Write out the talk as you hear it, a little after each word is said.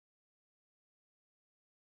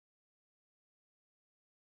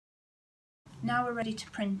Now we're ready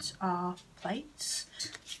to print our plates.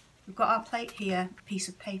 We've got our plate here, a piece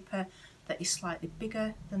of paper that is slightly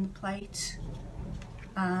bigger than the plate,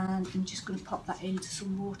 and I'm just going to pop that into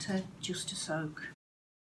some water just to soak.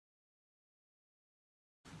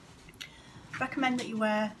 Recommend that you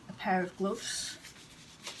wear a pair of gloves,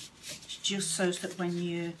 just so that when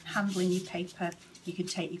you're handling your paper you can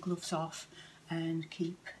take your gloves off and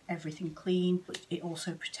keep everything clean, but it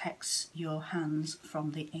also protects your hands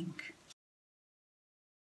from the ink.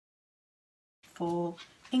 For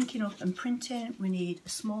inking up and printing, we need a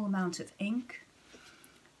small amount of ink,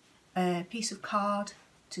 a piece of card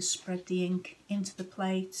to spread the ink into the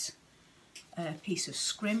plate, a piece of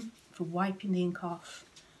scrim for wiping the ink off,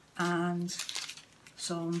 and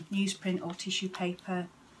some newsprint or tissue paper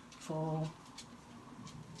for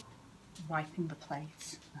wiping the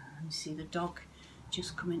plate. And you see the dog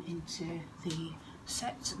just coming into the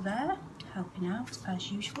set there, helping out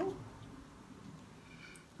as usual.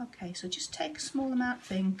 Okay, so just take a small amount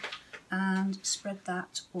of ink and spread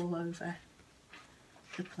that all over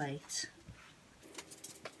the plate.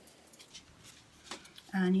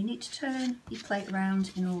 And you need to turn your plate around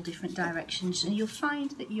in all different directions, and you'll find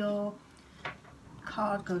that your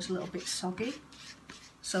card goes a little bit soggy.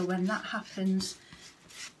 So when that happens,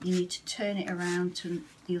 you need to turn it around to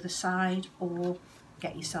the other side or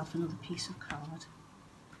get yourself another piece of card.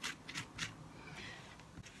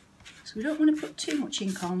 So we don't want to put too much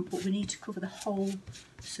ink on, but we need to cover the whole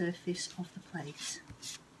surface of the plate.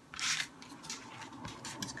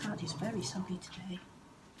 This card is very soggy today.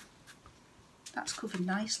 That's covered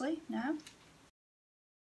nicely now.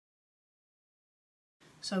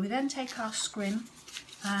 So we then take our scrim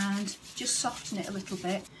and just soften it a little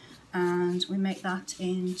bit, and we make that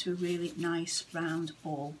into a really nice round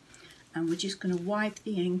ball. And we're just going to wipe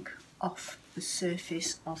the ink off the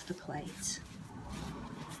surface of the plate.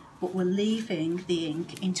 But we're leaving the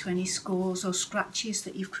ink into any scores or scratches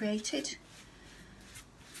that you've created.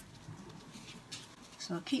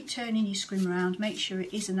 So keep turning your scrim around, make sure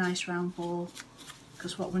it is a nice round ball,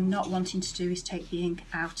 because what we're not wanting to do is take the ink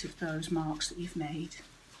out of those marks that you've made.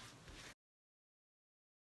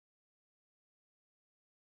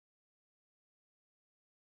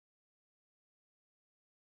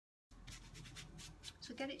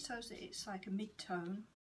 So get it so that it's like a mid-tone.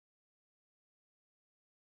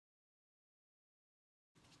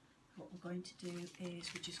 What we're going to do is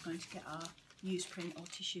we're just going to get our newsprint or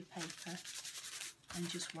tissue paper and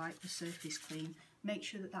just wipe the surface clean. Make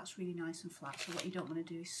sure that that's really nice and flat. So what you don't want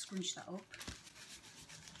to do is scrunch that up,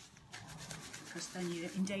 because then you're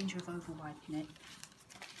in danger of over wiping it.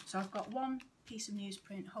 So I've got one piece of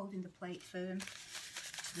newsprint holding the plate firm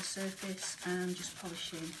to the surface and just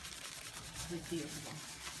polishing with the other one.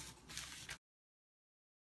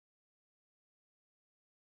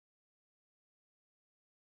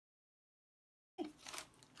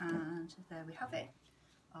 And there we have it.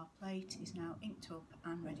 Our plate is now inked up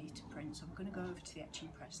and ready to print. So I'm going to go over to the etching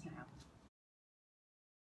press now.